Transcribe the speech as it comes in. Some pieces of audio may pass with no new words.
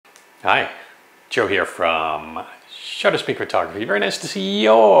Hi, Joe here from SHUTTERSPEAK Photography. Very nice to see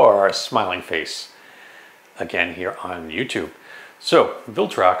your smiling face again here on YouTube. So,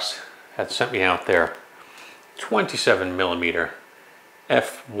 Viltrox had sent me out their 27mm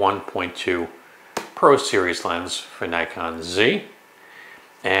f1.2 Pro Series lens for Nikon Z.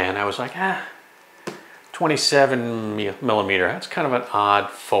 And I was like, 27mm, that's kind of an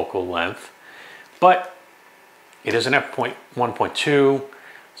odd focal length. But it is an f1.2.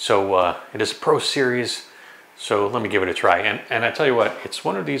 So it is a Pro Series, so let me give it a try. And I tell you what, it's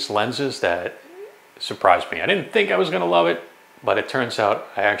one of these lenses that surprised me. I didn't think I was going to love it, but it turns out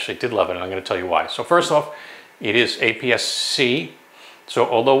I actually did love it, and I'm going to tell you why. So first off, it is APS-C, so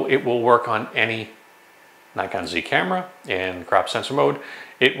although it will work on any Nikon Z camera in crop sensor mode,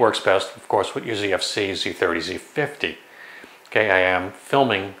 it works best, of course, with your ZFC, Z30, Z50. Okay, I am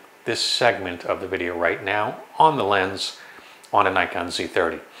filming this segment of the video right now on the lens on a Nikon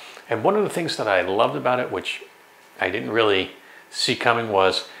Z30. And one of the things that I loved about it, which I didn't really see coming,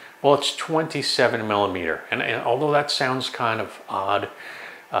 was, well, it's 27mm. And although that sounds kind of odd,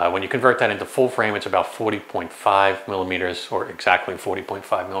 when you convert that into full frame, it's about 40.5mm, or exactly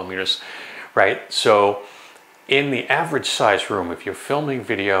 40.5mm, right? So in the average size room, if you're filming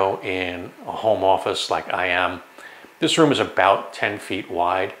video in a home office like I am, this room is about 10 feet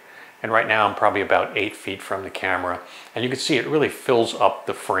wide. And right now I'm probably about 8 feet from the camera. And you can see it really fills up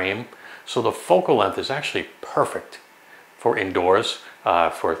the frame. So the focal length is actually perfect for indoors,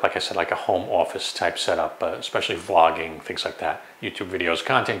 for, like I said, like a home office type setup, especially vlogging, things like that. YouTube videos,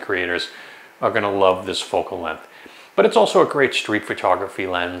 content creators are gonna love this focal length. But it's also a great street photography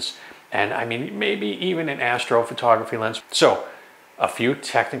lens. And I mean, maybe even an astrophotography lens. So a few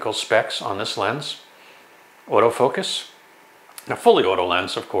technical specs on this lens. Autofocus. Now, fully auto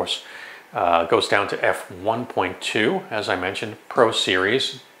lens, of course, goes down to f1.2, as I mentioned, Pro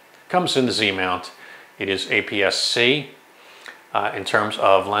Series. Comes in the Z mount. It is APS-C. In terms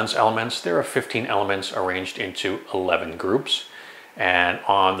of lens elements, there are 15 elements arranged into 11 groups. And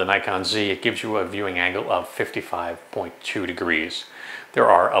on the Nikon Z, it gives you a viewing angle of 55.2 degrees. There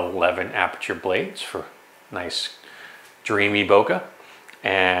are 11 aperture blades for nice, dreamy bokeh.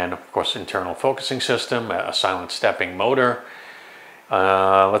 And, of course, internal focusing system, a silent stepping motor.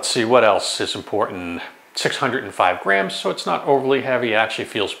 Let's see what else is important. 605 grams, so it's not overly heavy. It actually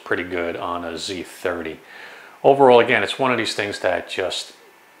feels pretty good on a Z30. Overall, again, it's one of these things that just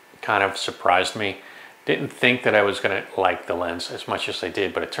kind of surprised me. Didn't think that I was going to like the lens as much as I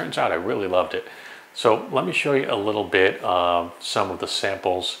did, but it turns out I really loved it. So let me show you a little bit of some of the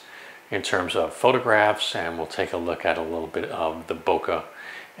samples in terms of photographs, and we'll take a look at a little bit of the bokeh,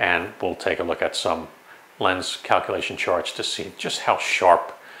 and we'll take a look at some lens calculation charts to see just how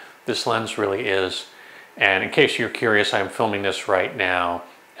sharp this lens really is. And in case you're curious, I'm filming this right now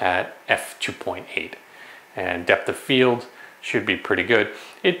at f2.8, and depth of field should be pretty good.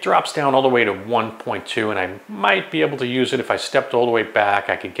 It drops down all the way to 1.2, and I might be able to use it if I stepped all the way back.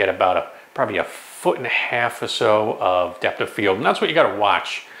 I could get about probably a 1.5 feet or so of depth of field, and that's what you got to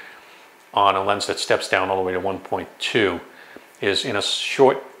watch on a lens that steps down all the way to 1.2, is in a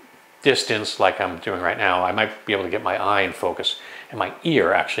short distance like I'm doing right now, I might be able to get my eye in focus, and my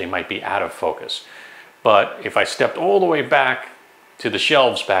ear actually might be out of focus. But if I stepped all the way back to the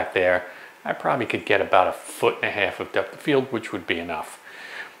shelves back there, I probably could get about 1.5 feet of depth of field, which would be enough.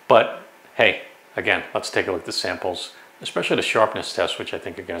 But hey, again, let's take a look at the samples, especially the sharpness test, which I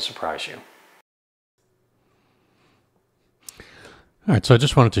think are going to surprise you. All right, so I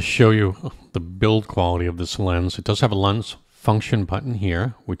just wanted to show you the build quality of this lens. It does have a lens function button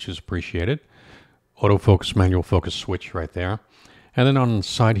here, which is appreciated. Autofocus, manual focus switch right there. And then on the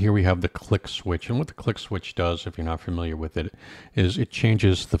side here we have the click switch. And what the click switch does, if you're not familiar with it, is it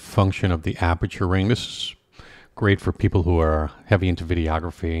changes the function of the aperture ring. This is great for people who are heavy into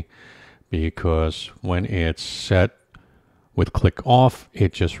videography, because when it's set with click off,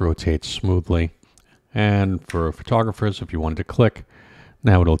 it just rotates smoothly. And for photographers, if you wanted to click,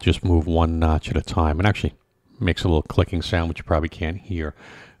 now it'll just move one notch at a time. It actually makes a little clicking sound, which you probably can't hear.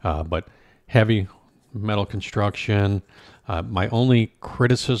 But heavy metal construction. My only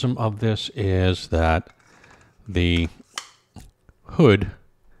criticism of this is that the hood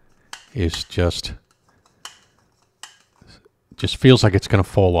is just feels like it's going to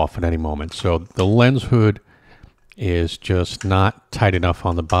fall off at any moment. So the lens hood is just not tight enough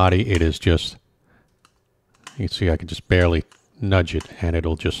on the body. It is just, you can see I can just barely nudge it and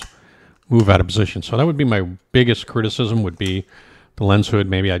it'll just move out of position. So that would be my biggest criticism, would be the lens hood.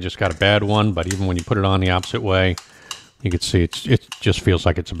 Maybe I just got a bad one, but even when you put it on the opposite way, you can see it just feels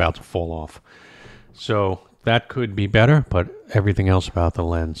like it's about to fall off. So that could be better, but everything else about the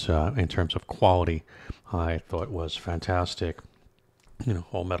lens in terms of quality, I thought was fantastic. You know,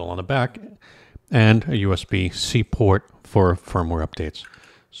 all metal on the back and a USB-C port for firmware updates.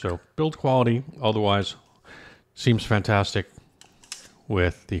 So build quality otherwise seems fantastic,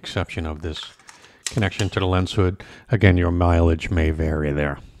 with the exception of this connection to the lens hood. Again, your mileage may vary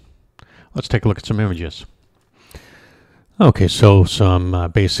there. Let's take a look at some images. Okay, so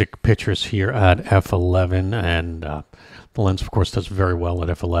some basic pictures here at f11, and the lens, of course, does very well at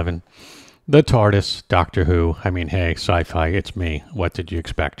f11. The TARDIS, Doctor Who, I mean, hey, sci-fi, it's me. What did you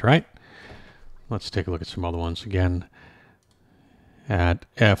expect, right? Let's take a look at some other ones again. At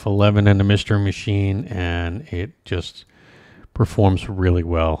f11 and the Mystery Machine, and it just performs really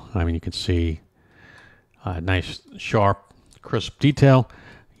well. I mean, you can see a nice, sharp, crisp detail,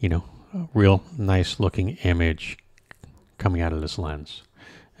 you know, a real nice looking image coming out of this lens.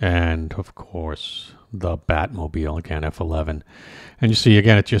 And of course the Batmobile, again f11, and you see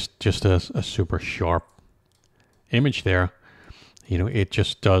again it's just a super sharp image there. You know, it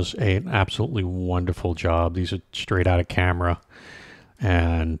just does an absolutely wonderful job. These are straight out of camera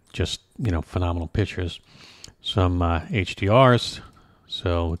and just, you know, phenomenal pictures. Some HDRs,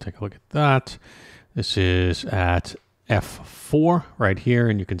 so we'll take a look at that. This is at f4 right here,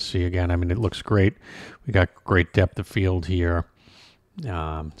 and you can see again, I mean, it looks great. We got great depth of field here,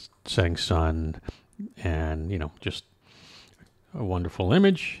 setting sun, and, you know, just a wonderful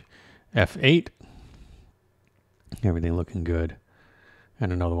image. f8, everything looking good.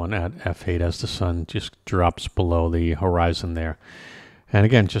 And another one at f8 as the sun just drops below the horizon there. And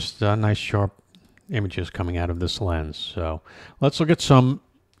again, just nice sharp images coming out of this lens. So let's look at some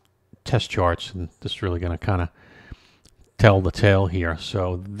test charts, and this is really going to kind of tell the tale here.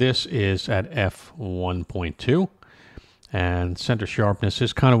 So this is at f1.2, and center sharpness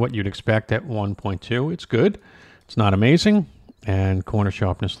is kind of what you'd expect at 1.2. It's good. It's not amazing, and corner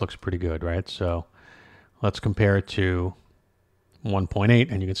sharpness looks pretty good, right? So let's compare it to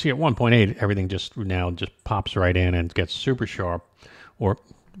 1.8, and you can see at 1.8 everything just now just pops right in and gets super sharp, or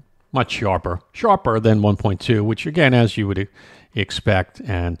much sharper than 1.2, which again, as you would expect,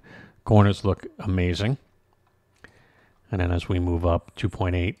 and corners look amazing. And then as we move up,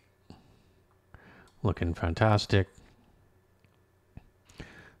 2.8, looking fantastic.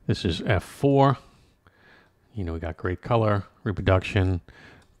 This is f4. You know, we got great color, reproduction,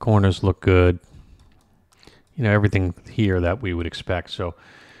 corners look good. You know, everything here that we would expect. So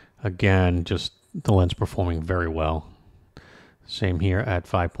again, just the lens performing very well. Same here at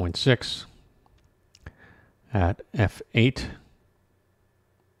 5.6, at f8.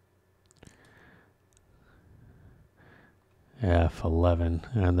 f11,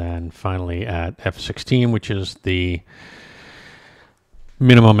 and then finally at f16, which is the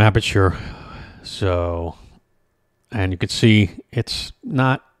minimum aperture. So, and you can see it's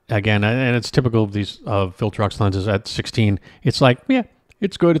not, again, and it's typical of these Viltrox lenses at 16. It's like, yeah,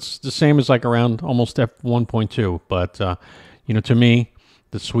 it's good. It's the same as like around almost f1.2, but you know, to me,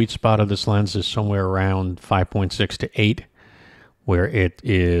 the sweet spot of this lens is somewhere around 5.6 to 8, where it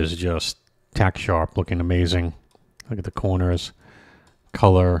is just tack sharp, looking amazing. Look at the corners,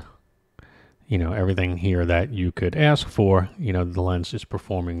 color, you know, everything here that you could ask for. You know, the lens is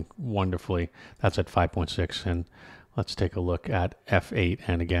performing wonderfully. That's at 5.6. And let's take a look at f8.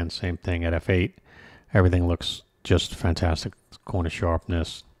 And again, same thing at f8. Everything looks just fantastic. Corner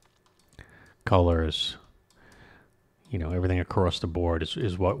sharpness, colors, you know, everything across the board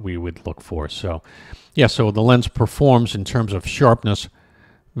is what we would look for. So, yeah, so the lens performs in terms of sharpness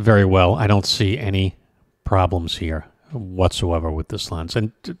very well. I don't see any problems here whatsoever with this lens,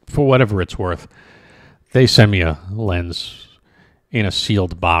 and for whatever it's worth, they send me a lens in a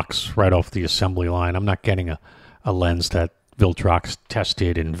sealed box right off the assembly line. I'm not getting a lens that Viltrox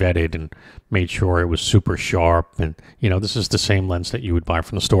tested and vetted and made sure it was super sharp. And you know, this is the same lens that you would buy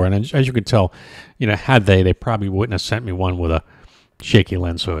from the store, and as you can tell, you know, had they probably wouldn't have sent me one with a shaky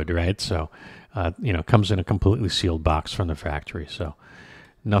lens hood, right? So you know, comes in a completely sealed box from the factory. So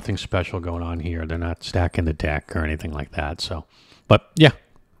nothing special going on here. They're not stacking the deck or anything like that. So, but yeah,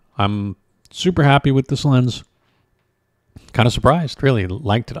 I'm super happy with this lens. Kind of surprised, really.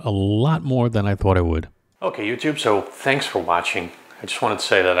 Liked it a lot more than I thought I would. Okay, YouTube, so thanks for watching. I just wanted to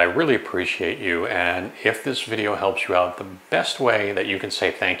say that I really appreciate you, and if this video helps you out, the best way that you can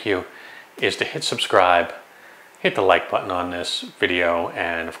say thank you is to hit subscribe, hit the like button on this video,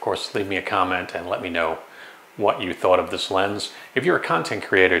 and of course leave me a comment and let me know what you thought of this lens. If you're a content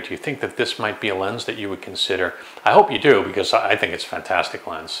creator, do you think that this might be a lens that you would consider? I hope you do, because I think it's a fantastic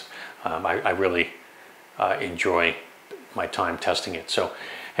lens. I really enjoy my time testing it. So,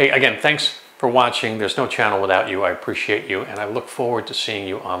 hey, again, thanks for watching. There's no channel without you. I appreciate you, and I look forward to seeing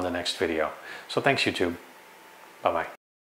you on the next video. So thanks, YouTube. Bye-bye.